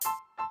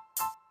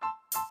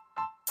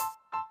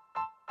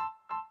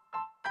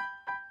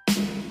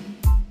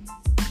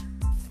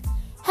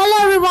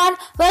everyone,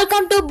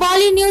 welcome to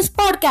Bolly News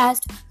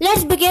Podcast.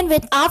 Let's begin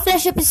with our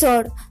fresh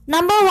episode.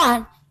 Number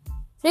 1.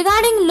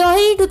 Regarding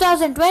Lohri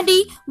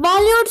 2020,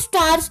 Bollywood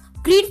stars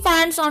greet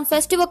fans on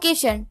festive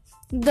occasion.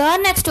 The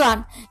next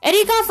one.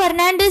 Erika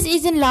Fernandez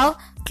is in love,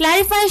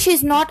 clarifies she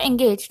is not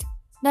engaged.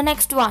 The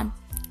next one.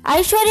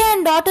 Aishwarya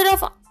and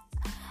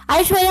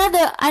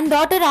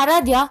daughter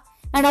Aradhya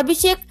and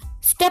Abhishek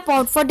step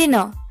out for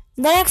dinner.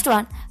 The next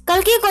one.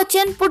 Kalki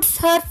Kochen puts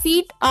her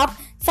feet up,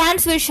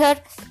 fans wish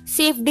her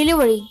safe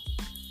delivery.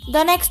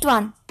 The next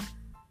one.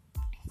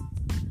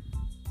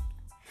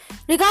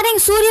 Regarding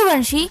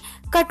Suryavanshi,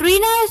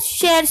 Katrina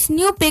shares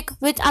new pic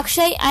with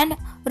Akshay and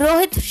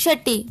Rohit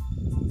Shetty.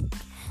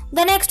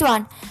 The next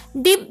one.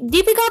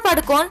 Deepika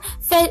Padukone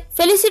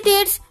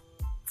felicitates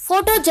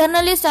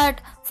photojournalist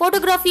at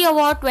Photography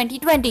Award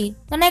 2020.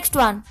 The next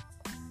one.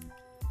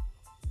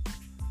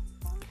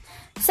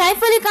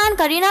 Saif Ali Khan,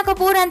 Kareena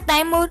Kapoor and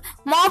Taimur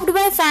mobbed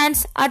by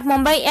fans at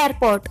Mumbai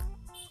airport.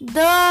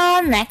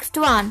 The next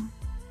one.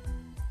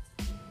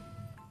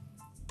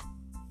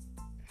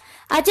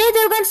 Ajay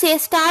Devgan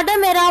says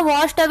stardom era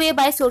washed away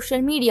by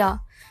social media.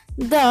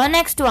 The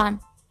next one.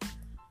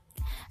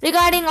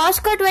 Regarding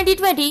Oscar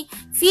 2020,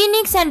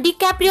 Phoenix and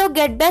DiCaprio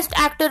get Best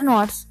Actor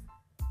nods.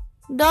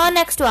 The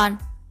next one.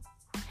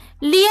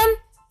 Liam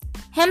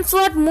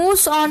Hemsworth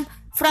moves on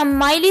from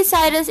Miley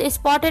Cyrus is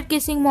spotted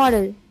kissing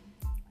model.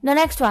 The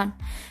next one.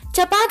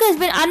 Chapak has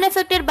been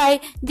unaffected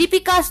by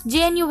Deepika's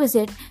JNU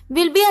visit.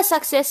 Will be a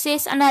success,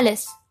 says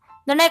analyst.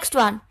 The next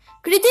one.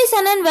 Kriti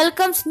Sanon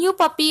welcomes new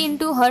puppy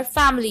into her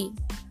family.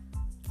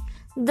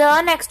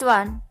 The next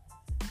one.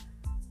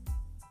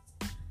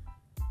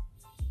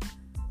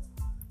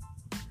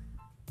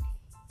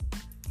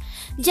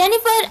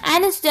 Jennifer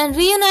Aniston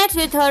reunites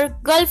with her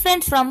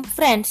girlfriends from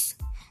Friends.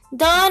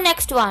 The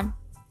next one.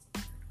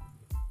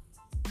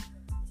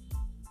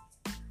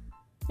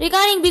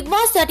 Regarding Bigg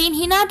Boss 13,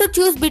 Hina to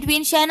choose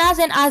between Shahnaz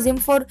and Azim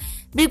for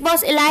Bigg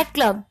Boss Elite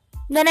Club.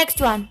 The next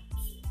one.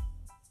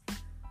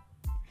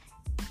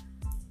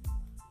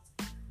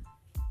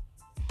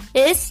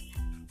 Is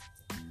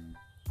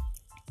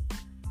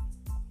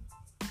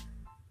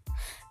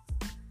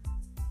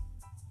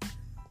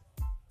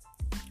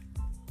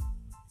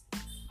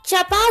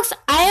Chapak's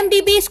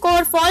IMDb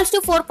score falls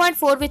to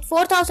 4.4 with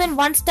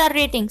 4,001 star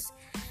ratings.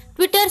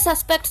 Twitter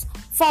suspects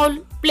foul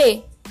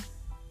play.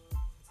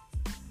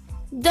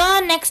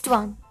 The next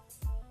one.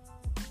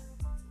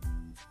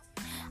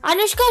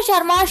 Anushka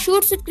Sharma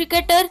shoots with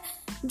cricketer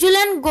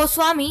Julan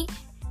Goswami.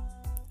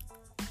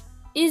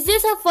 Is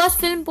this her first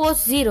film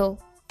post 0?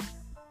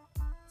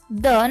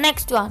 The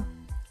next one.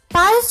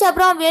 Paris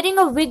Chabra wearing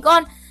a wig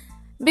on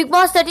Bigg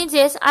Boss 13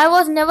 says, I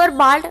was never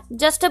bald,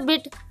 just a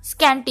bit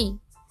scanty.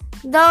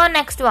 The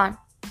next one.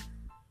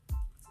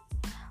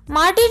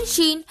 Martin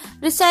Sheen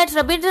recites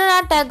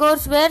Rabindranath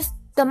Tagore's Where's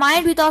the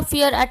Mind Without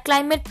Fear at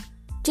climate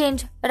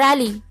change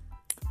rally.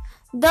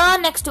 The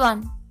next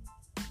one.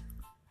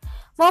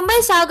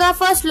 Mumbai Saga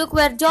first look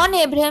where John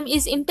Abraham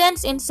is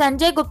intense in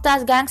Sanjay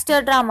Gupta's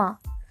gangster drama.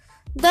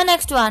 The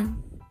next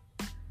one.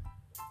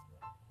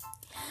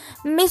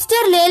 Mr.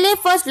 Lele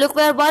first look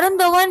where Varun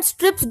Dhawan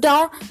strips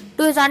down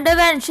to his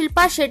underwear and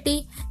Shilpa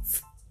Shetty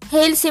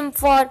hails him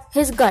for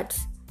his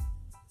guts.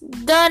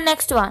 The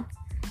next one.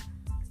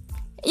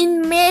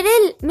 In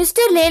Mr.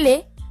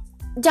 Lele,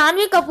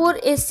 Janhvi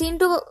Kapoor is seen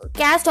to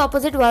cast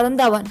opposite Varun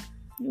Dhawan.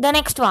 The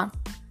next one.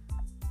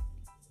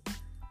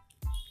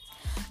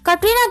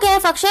 Katrina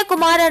Kaif, Akshay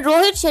Kumar and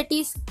Rohit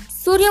Shetty's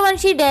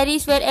Suryavanshi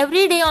diaries where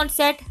every day on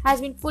set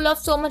has been full of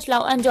so much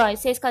love and joy,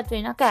 says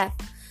Katrina Kaif.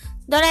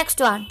 The next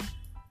one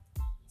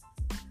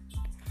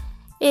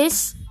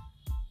is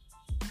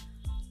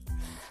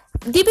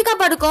Deepika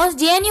Padukone's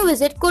JNU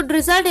visit could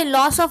result in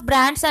loss of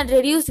brands and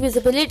reduced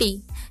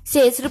visibility,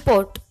 says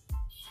report.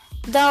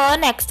 The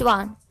next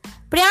one.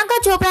 Priyanka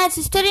Chopra and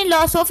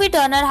sister-in-law Sophie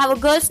Turner have a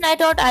girls'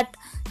 night out at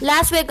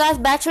Las Vegas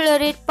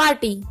bachelorette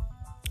party.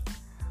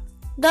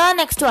 The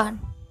next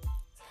one.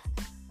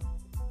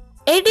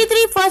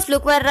 83 first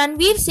look where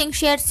Ranveer Singh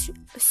shares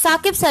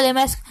Saqib Salim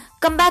as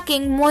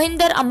comebacking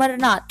Mohinder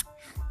Amarnath.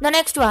 The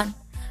next one.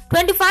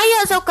 25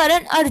 years of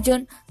Karan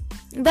Arjun.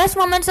 Best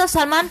moments of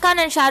Salman Khan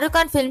and Shah Rukh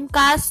Khan film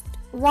cast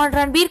want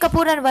Ranbir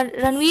Kapoor and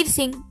Ranveer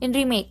Singh in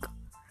remake.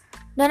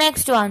 The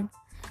next one.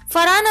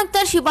 Farhan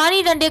Akhtar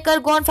Shibani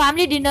Dandekar go on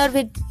family dinner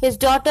with his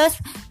daughter's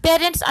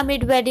parents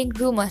amid wedding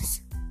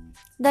rumors.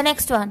 The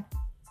next one.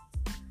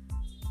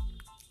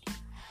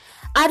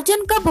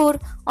 Arjun Kapoor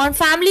on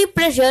family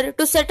pressure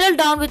to settle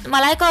down with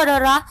Malaika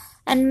Arora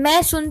and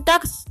मैं सुनता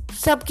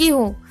सबकी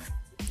हूँ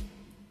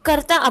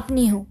करता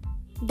अपनी हूँ.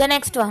 The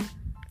next one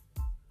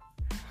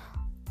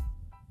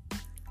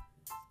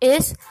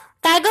is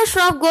Tiger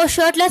Shroff goes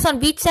shirtless on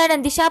beachside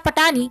and Disha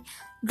Patani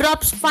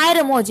drops fire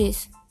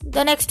emojis.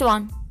 The next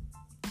one.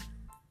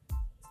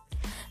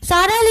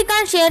 Sara Ali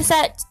Khan shares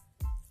an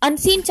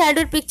unseen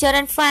childhood picture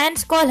and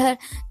fans call her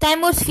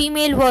Taimur's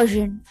female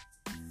version.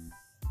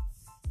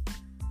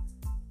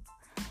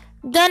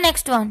 The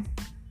next one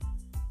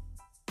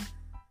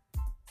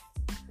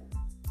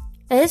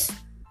is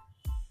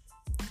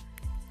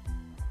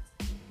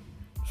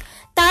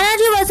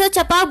Tanaji vs.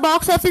 Chapak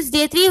box office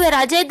day 3 where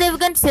Ajay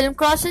Devgan film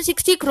crosses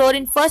 60 crore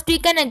in first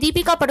weekend and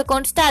Deepika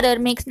Padukone starrer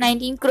makes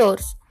 19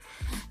 crores.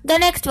 The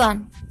next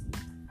one.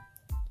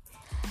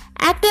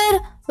 Actor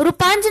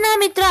Rupanjana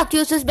Mitra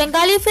accuses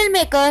Bengali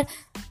filmmaker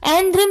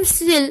Andrim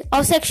Sil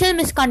of sexual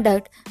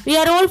misconduct. We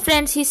are all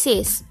friends, he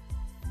says.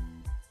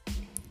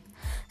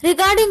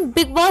 Regarding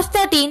Bigg Boss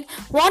 13,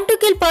 want to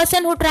kill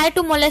person who tried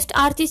to molest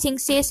Aarti Singh,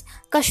 says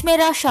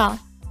Kashmira Shah.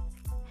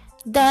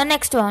 The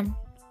next one.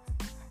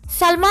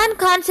 Salman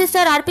Khan's sister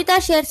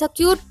Arpita shares a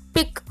cute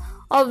pic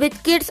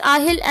with kids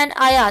Ahil and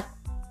Ayat.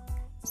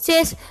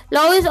 Says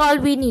love is all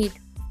we need.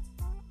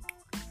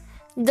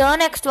 The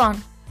next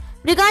one.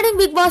 Regarding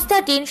Bigg Boss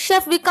 13,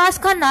 Chef Vikas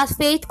Khanna's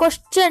faith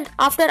questioned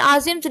after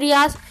Azim's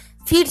Riyaz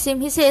feeds him.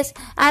 He says,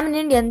 I'm an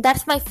Indian,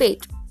 that's my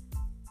faith.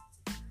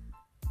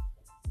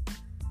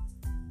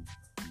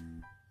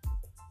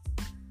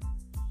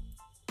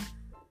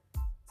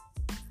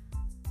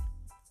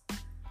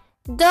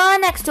 The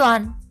next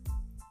one.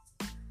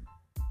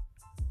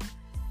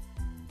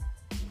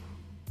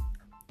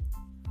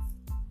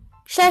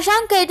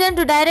 Shashank Khaitan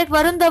to direct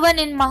Varun Dhawan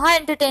in Maha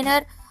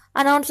Entertainer,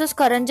 announces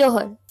Karan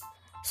Johar.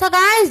 So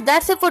guys,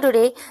 that's it for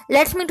today.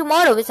 Let's meet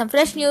tomorrow with some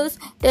fresh news.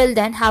 Till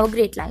then, have a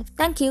great life.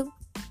 Thank you.